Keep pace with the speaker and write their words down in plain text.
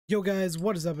Yo guys,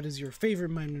 what is up? It is your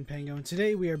favorite Mineman Pango, and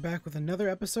today we are back with another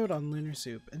episode on Lunar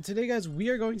Soup. And today guys, we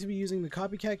are going to be using the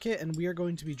copycat kit and we are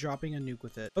going to be dropping a nuke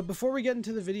with it. But before we get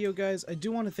into the video guys, I do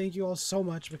want to thank you all so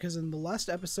much because in the last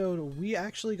episode, we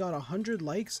actually got 100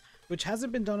 likes, which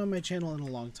hasn't been done on my channel in a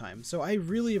long time. So I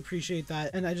really appreciate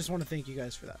that and I just want to thank you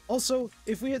guys for that. Also,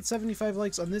 if we hit 75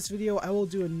 likes on this video, I will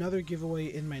do another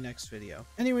giveaway in my next video.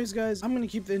 Anyways guys, I'm going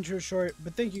to keep the intro short,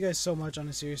 but thank you guys so much on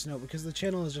a serious note because the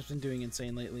channel has just been doing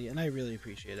insane lately and I really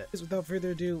appreciate it. Without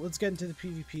further ado, let's get into the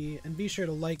PvP and be sure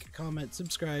to like, comment,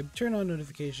 subscribe, turn on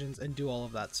notifications, and do all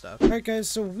of that stuff. Alright guys,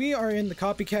 so we are in the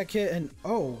copycat kit and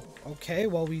oh, okay,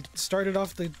 well we started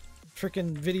off the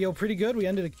freaking video pretty good. We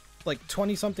ended like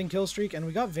 20 something kill streak and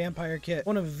we got vampire kit,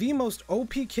 one of the most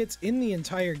OP kits in the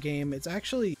entire game. It's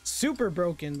actually super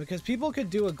broken because people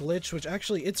could do a glitch, which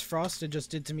actually It's Frosted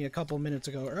just did to me a couple minutes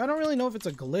ago, or I don't really know if it's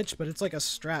a glitch, but it's like a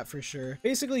strat for sure.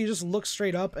 Basically you just look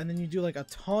straight up and then you do like a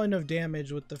ton of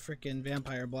damage with the freaking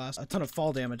vampire blast, a ton of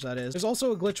fall damage that is. There's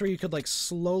also a glitch where you could like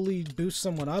slowly boost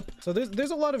someone up, so there's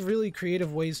a lot of really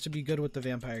creative ways to be good with the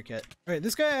vampire kit. All right,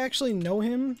 this guy, I actually know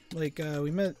him, like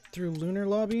we met through Lunar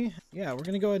lobby. Yeah, we're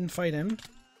gonna go ahead and fight him.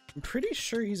 I'm pretty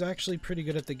sure he's actually pretty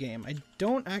good at the game. I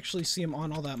don't actually see him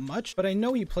on all that much, but I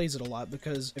know he plays it a lot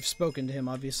because I've spoken to him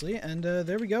obviously, and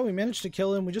there we go. We managed to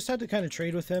kill him. We just had to kind of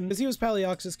trade with him because he was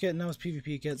Palioxis kit and I was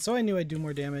PvP kit, so I knew I'd do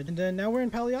more damage. And then now we're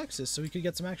in Palioxis, so we could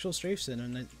get some actual strafes in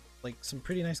and like some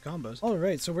pretty nice combos. All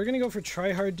right, so we're gonna go for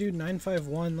tryhard dude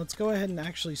 951. Let's go ahead and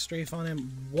actually strafe on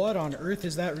him. What on earth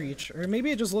is that reach? Or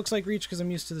maybe it just looks like reach because I'm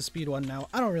used to the speed one now.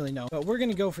 I don't really know, but we're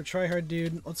gonna go for tryhard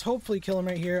dude. Let's hopefully kill him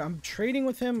right here. I'm trading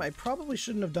with him. I probably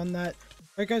shouldn't have done that.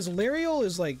 All right guys, Lariel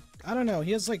is like, I don't know,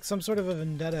 he has like some sort of a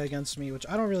vendetta against me, which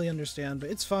I don't really understand, but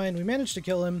it's fine. We managed to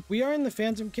kill him. We are in the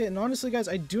Phantom kit, and honestly guys,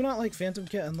 I do not like Phantom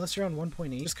kit unless you're on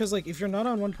 1.8, just because like if you're not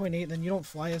on 1.8 then you don't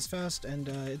fly as fast, and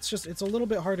it's a little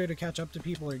bit harder to catch up to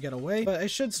people or get away, but I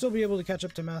should still be able to catch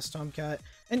up to Mass Tomcat.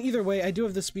 And either way, I do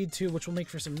have the speed too, which will make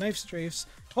for some knife strafes.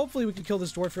 Hopefully we can kill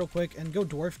this dwarf real quick and go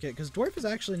dwarf kit, because dwarf is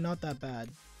actually not that bad.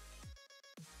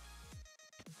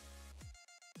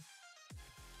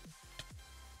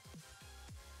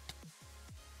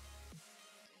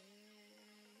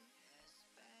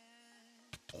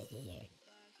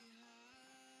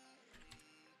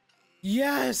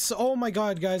 Yes! Oh my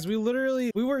god, guys, we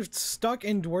were stuck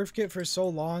in dwarf kit for so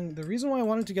long. The reason why I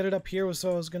wanted to get it up here was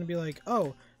so I was gonna be like,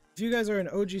 oh, if you guys are an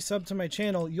OG sub to my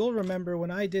channel, you'll remember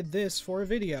when I did this for a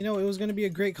video. You know, it was going to be a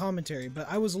great commentary,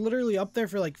 but I was literally up there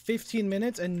for like 15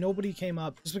 minutes and nobody came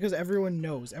up just because everyone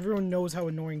knows how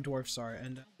annoying dwarfs are.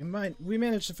 And we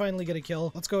managed to finally get a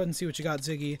kill. Let's go ahead and see what you got,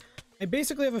 Ziggy. I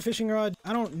basically have a fishing rod.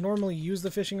 I don't normally use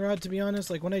the fishing rod, to be honest.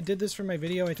 Like when I did this for my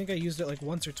video, I think I used it like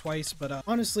once or twice, but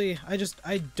honestly,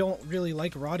 I don't really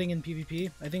like rodding in PvP.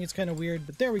 I think it's kind of weird,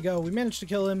 but there we go. We managed to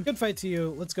kill him. Good fight to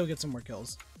you. Let's go get some more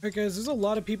kills. Alright guys, there's a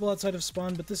lot of people outside of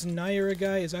spawn, but this Naira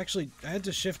guy is actually, I had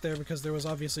to shift there because there was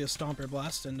obviously a Stomper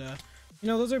blast, and you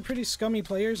know, those are pretty scummy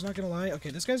players, not gonna lie. Okay,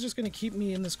 this guy's just gonna keep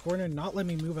me in this corner, not let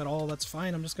me move at all. That's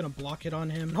fine. I'm just gonna block it on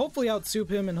him and hopefully out-soup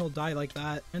him and he'll die like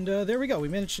that. And there we go. We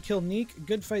managed to kill Neek.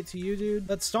 Good fight to you, dude.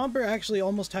 That Stomper actually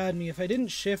almost had me. If I didn't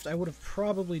shift, I would have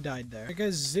probably died there. Alright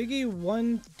guys, Ziggy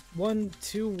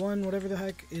 1121, whatever the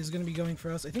heck, is gonna be going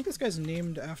for us. I think this guy's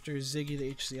named after Ziggy,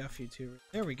 the HCF YouTuber.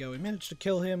 There we go. We managed to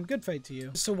kill him. Good fight to you.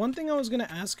 So one thing I was gonna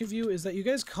ask of you is that you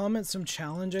guys comment some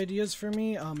challenge ideas for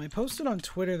me. I posted on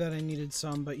Twitter that I needed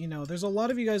some, but you know, there's a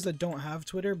lot of you guys that don't have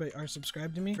Twitter but are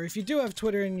subscribed to me, or if you do have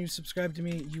Twitter and you subscribe to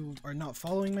me, you are not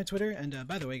following my Twitter. And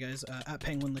by the way guys, at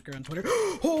Penguin Liquor on Twitter.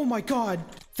 Oh my god,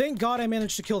 thank god I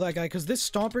managed to kill that guy, because this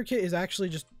Stomper kit is actually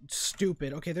just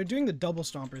stupid. Okay, they're doing the double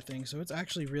Stomper thing, so it's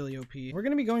actually really OP. We're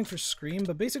gonna be going for Scream,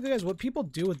 but basically guys, what people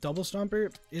do with double Stomper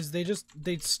is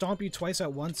they stomp you twice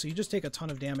at once, so you just take a ton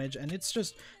of damage, and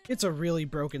it's a really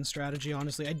broken strategy.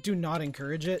 Honestly, I do not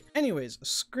encourage it. Anyways,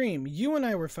 Scream, you and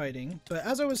I were fighting, but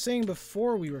as I was saying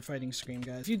before we were fighting Scream,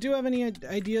 guys, if you do have any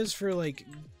ideas for like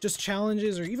just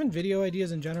challenges or even video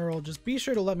ideas in general, just be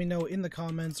sure to let me know in the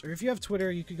comments, or if you have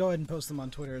Twitter, you could go ahead and post them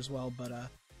on Twitter as well. But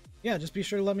yeah, just be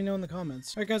sure to let me know in the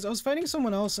comments. Alright guys, I was fighting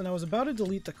someone else and I was about to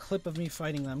delete the clip of me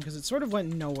fighting them because it sort of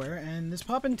went nowhere, and this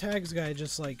Poppin' Tags guy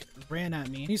just like ran at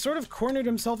me. He sort of cornered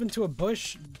himself into a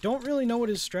bush. Don't really know what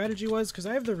his strategy was because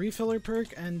I have the refiller perk,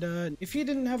 and if he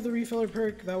didn't have the refiller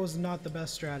perk, that was not the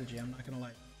best strategy, I'm not gonna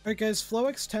lie. Alright guys,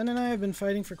 FlowX10 and I have been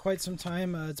fighting for quite some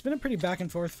time. It's been a pretty back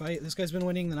and forth fight. This guy's been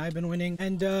winning, then I've been winning.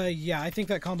 And yeah, I think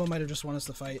that combo might have just won us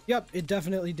the fight. Yep, it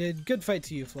definitely did. Good fight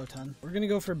to you, Flow10. We're gonna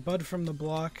go for Bud from the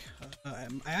block. I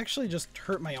actually just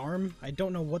hurt my arm. I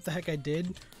don't know what the heck I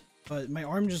did. but my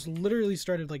arm just literally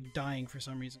started like dying for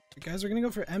some reason. Guys, we're gonna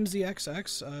go for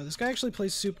MZXX. This guy actually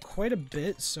plays Soup quite a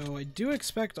bit, so I do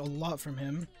expect a lot from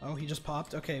him. Oh, he just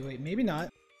popped. Okay, wait, maybe not.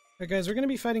 Alright guys, we're gonna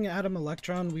be fighting Adam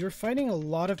Electron. We were fighting a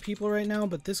lot of people right now,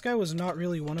 but this guy was not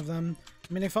really one of them.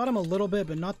 I mean, I fought him a little bit,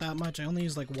 but not that much. I only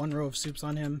used like 1 row of soups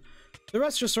on him. The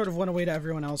rest just sort of went away to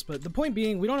everyone else, but the point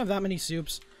being, we don't have that many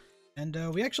soups, and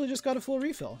we actually just got a full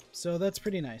refill, so that's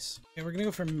pretty nice. Okay, we're gonna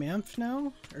go for Mamph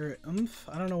now, or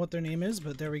I don't know what their name is,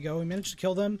 but there we go. We managed to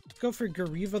kill them. Let's go for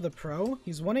Gariva the Pro.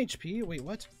 He's 1 HP. Wait,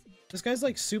 what? This guy's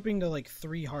like souping to like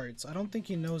 3 hearts. I don't think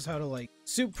he knows how to like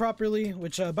soup properly,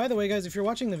 which by the way guys, if you're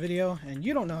watching the video and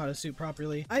you don't know how to soup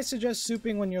properly, I suggest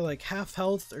souping when you're like half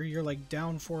health or you're like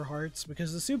down 4 hearts,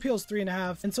 because the soup heals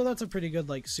 3.5, and so that's a pretty good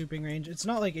like souping range. It's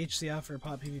not like HCF or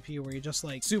pop PvP where you just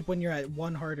like soup when you're at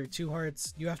 1 heart or 2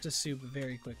 hearts. You have to soup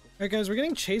very quickly. Alright guys, we're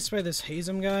getting chased by this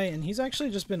Hazem guy, and he's actually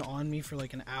just been on me for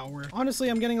like an hour. Honestly,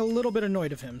 I'm getting a little bit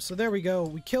annoyed of him. So there we go.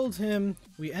 We killed him.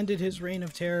 We ended his reign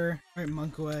of terror. Alright,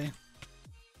 monk away.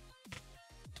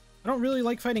 I don't really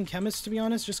like fighting chemists, to be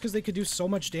honest, just because they could do so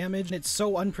much damage, and it's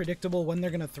so unpredictable when they're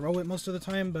going to throw it most of the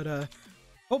time, but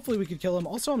hopefully we could kill him.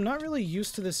 Also, I'm not really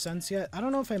used to this sense yet. I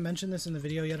don't know if I mentioned this in the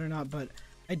video yet or not, but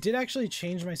I did actually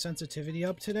change my sensitivity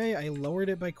up today. I lowered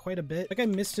it by quite a bit. Like, I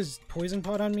missed his poison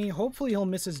pot on me. Hopefully he'll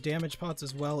miss his damage pots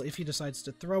as well if he decides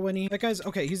to throw any. That guy's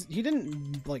okay. He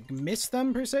didn't like miss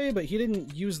them per se, but he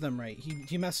didn't use them right.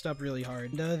 He messed up really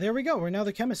hard. And there we go. We're now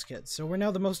the chemist kit. So we're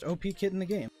now the most OP kit in the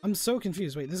game. I'm so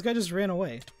confused. Wait, this guy just ran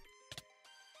away.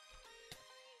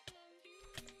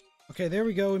 Okay, there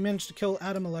we go. We managed to kill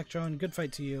Adam Electron. Good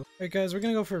fight to you. Alright guys, we're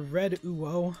gonna go for Red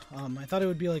Uwo. I thought it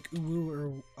would be like Uwu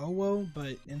or Owo,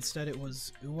 but instead it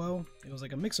was Uwo. It was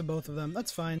like a mix of both of them.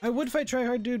 That's fine. I would fight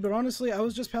Tryhard Dude, but honestly, I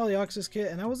was just Paliox's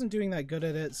kit, and I wasn't doing that good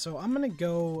at it, so I'm gonna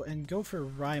go for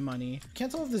Rye Money. Can't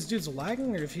tell if this dude's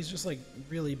lagging or if he's just like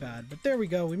really bad, but there we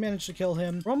go. We managed to kill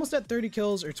him. We're almost at 30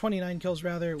 kills, or 29 kills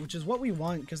rather, which is what we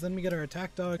want, because then we get our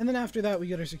attack dog, and then after that we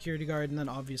get our security guard, and then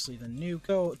obviously the nuke.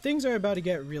 So things are about to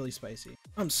get really spicy.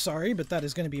 I'm sorry, but that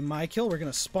is going to be my kill. We're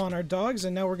going to spawn our dogs,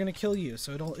 and now we're going to kill you,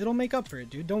 so it'll make up for it,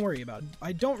 dude. Don't worry about it.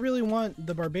 I don't really want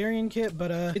the barbarian kit,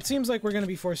 but it seems like we're going to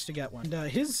be forced to get one.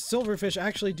 And his silverfish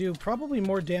actually do probably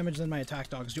more damage than my attack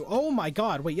dogs do. Oh my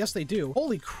god, wait, yes they do.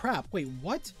 Holy crap, wait,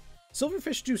 what?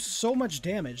 Silverfish do so much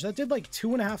damage. That did like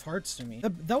 2.5 hearts to me.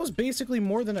 That was basically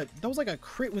more than that was like a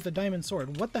crit with a diamond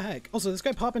sword. What the heck? Also, this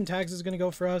guy popping tags is going to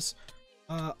go for us.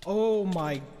 Oh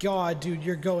my god, dude,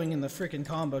 you're going in the freaking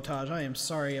combo, Taj. I am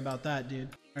sorry about that, dude.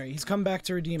 Alright, he's come back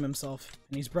to redeem himself,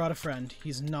 and he's brought a friend.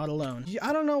 He's not alone.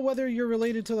 I don't know whether you're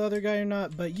related to the other guy or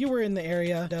not, but you were in the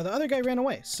area. The other guy ran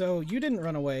away, so you didn't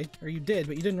run away. Or you did,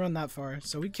 but you didn't run that far.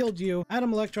 So we killed you.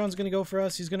 Adam Electron's gonna go for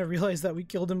us. He's gonna realize that we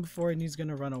killed him before, and he's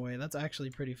gonna run away. That's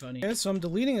actually pretty funny. Okay, so I'm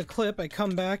deleting a clip. I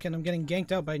come back, and I'm getting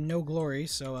ganked out by No Glory,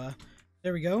 so,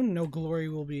 there we go. No glory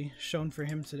will be shown for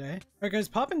him today. Alright guys,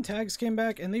 Poppin' Tags came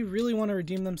back, and they really want to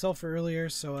redeem themselves for earlier,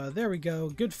 so there we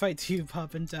go. Good fight to you,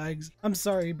 Poppin' Tags. I'm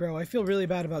sorry, bro. I feel really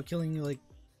bad about killing you like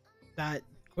that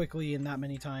quickly and that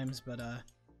many times, but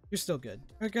you're still good.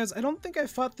 Alright guys, I don't think I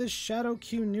fought this Shadow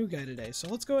Q new guy today, so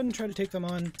let's go ahead and try to take them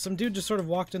on. Some dude just sort of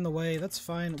walked in the way. That's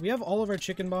fine. We have all of our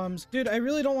chicken bombs. Dude, I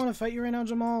really don't want to fight you right now,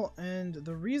 Jamal, and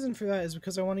the reason for that is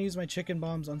because I want to use my chicken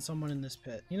bombs on someone in this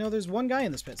pit. You know, there's one guy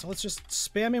in this pit, so let's just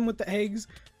spam him with the eggs.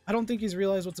 I don't think he's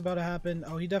realized what's about to happen.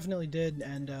 Oh, he definitely did,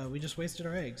 and we just wasted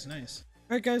our eggs. Nice.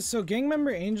 Alright guys, so gang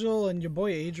member Angel and your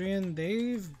boy Adrian,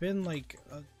 they've been like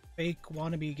a fake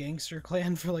wannabe gangster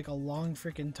clan for like a long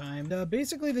freaking time.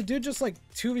 Basically the dude just like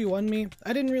 2v1 me.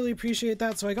 I didn't really appreciate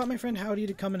that, so I got my friend Howdy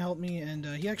to come and help me, and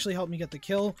he actually helped me get the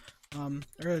kill.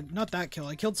 Or not that kill,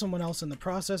 I killed someone else in the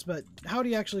process, but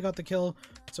Howdy actually got the kill.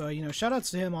 So, you know,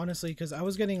 shoutouts to him, honestly, because I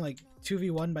was getting like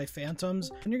 2v1 by phantoms.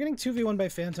 When you're getting 2v1 by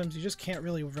phantoms, you just can't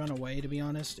really run away, to be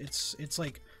honest. It's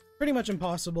like pretty much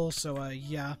impossible, so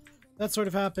yeah. That sort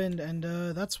of happened, and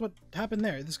that's what happened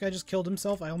there. This guy just killed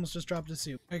himself. I almost just dropped his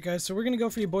soup. Alright guys, so we're gonna go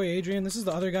for your boy Adrian. This is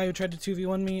the other guy who tried to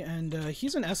 2v1 me, and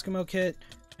he's an Eskimo kit,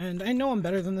 and I know I'm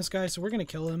better than this guy, so we're gonna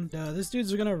kill him. This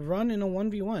dude's gonna run in a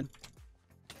 1v1.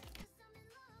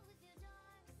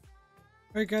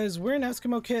 Alright guys, we're an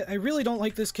Eskimo kit. I really don't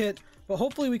like this kit, but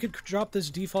hopefully we could drop this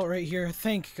default right here.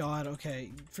 Thank God. Okay,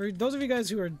 for those of you guys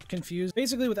who are confused,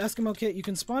 basically with Eskimo kit, you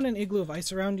can spawn an igloo of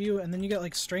ice around you, and then you get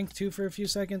like strength 2 for a few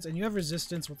seconds, and you have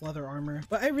resistance with leather armor.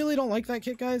 But I really don't like that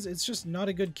kit, guys. It's just not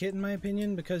a good kit in my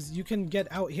opinion, because you can get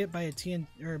out hit by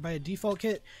a default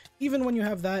kit, even when you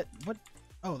have that. What?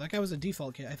 Oh, that guy was a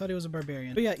default kit. I thought he was a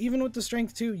barbarian. But yeah, even with the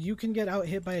strength 2, you can get out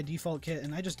hit by a default kit,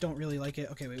 and I just don't really like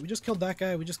it. Okay, wait, we just killed that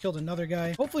guy. We just killed another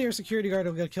guy. Hopefully our security guard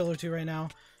will get a kill or two right now.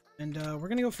 And we're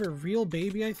gonna go for a real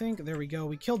baby, I think. There we go.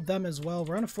 We killed them as well.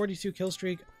 We're on a 42 kill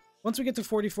streak. Once we get to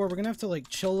 44, we're gonna have to like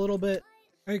chill a little bit.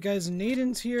 Alright guys,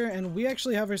 Naden's here, and we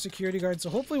actually have our security guard, so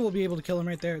hopefully we'll be able to kill him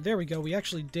right there. There we go, we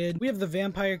actually did. We have the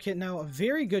vampire kit now, a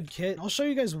very good kit. I'll show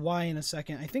you guys why in a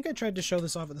second. I think I tried to show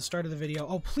this off at the start of the video.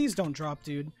 Oh, please don't drop,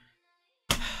 dude.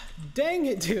 Dang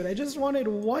it, dude. I just wanted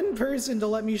one person to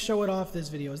let me show it off this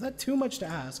video. Is that too much to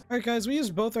ask? Alright guys, we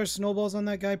used both our snowballs on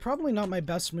that guy. Probably not my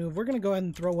best move. We're gonna go ahead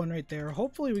and throw one right there.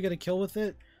 Hopefully we get a kill with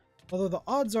it. Although the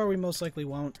odds are we most likely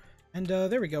won't. And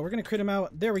there we go. We're gonna crit him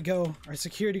out. There we go. Our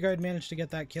security guard managed to get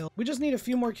that kill. We just need a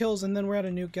few more kills and then we're at a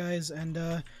nuke, guys. And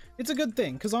it's a good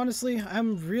thing, because honestly,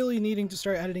 I'm really needing to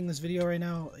start editing this video right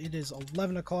now. It is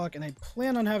 11 o'clock and I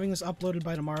plan on having this uploaded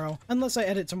by tomorrow. Unless I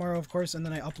edit tomorrow, of course, and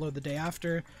then I upload the day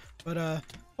after. But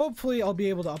hopefully I'll be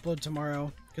able to upload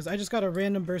tomorrow, because I just got a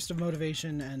random burst of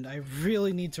motivation and I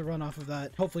really need to run off of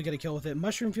that. Hopefully get a kill with it.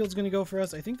 Mushroom Field's gonna go for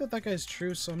us. I think that guy's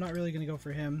true, so I'm not really gonna go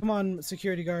for him. Come on,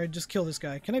 security guard, just kill this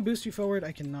guy. Can I boost you forward?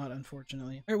 I cannot,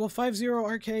 unfortunately. Alright, well, 5-0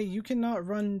 RK, you cannot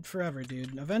run forever,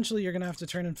 dude. Eventually you're gonna have to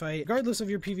turn and fight. Regardless of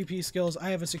your PvP skills, I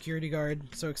have a security guard,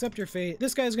 so accept your fate.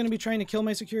 This guy's gonna be trying to kill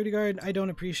my security guard. I don't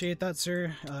appreciate that,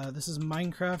 sir. This is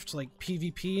Minecraft, like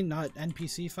PvP, not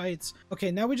NPC fights.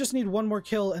 Okay, now we just need one more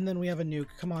kill and then we have a nuke.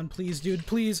 Come on, please, dude,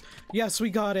 please. Yes, we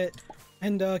got it.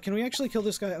 And can we actually kill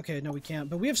this guy? Okay, no, we can't.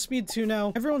 But we have speed 2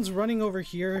 now. Everyone's running over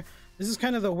here. This is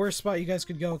kind of the worst spot you guys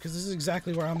could go, because this is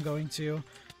exactly where I'm going to.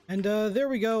 And there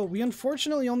we go. We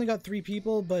unfortunately only got 3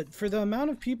 people, but for the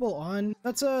amount of people on,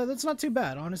 that's not too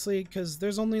bad, honestly, because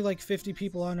there's only like 50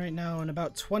 people on right now, and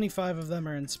about 25 of them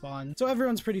are in spawn. So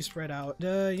everyone's pretty spread out.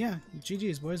 Yeah,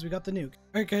 GG's, boys, we got the nuke.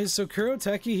 Alright guys, so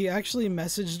Kuroteki, he actually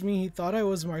messaged me. He thought I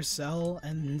was Marcel,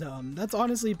 and that's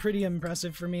honestly pretty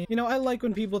impressive for me. You know, I like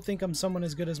when people think I'm someone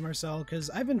as good as Marcel, because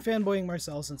I've been fanboying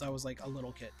Marcel since I was like a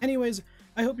little kid. Anyways,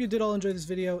 I hope you did all enjoy this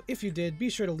video. If you did, be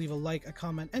sure to leave a like, a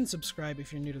comment, and subscribe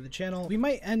if you're new to the channel. We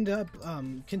might end up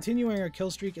continuing our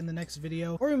kill streak in the next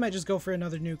video, or we might just go for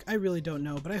another nuke. I really don't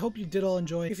know, but I hope you did all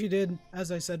enjoy. If you did,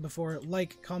 as I said before,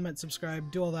 like, comment,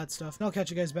 subscribe, do all that stuff, and I'll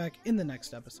catch you guys back in the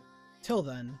next episode. Till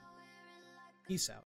then, peace out.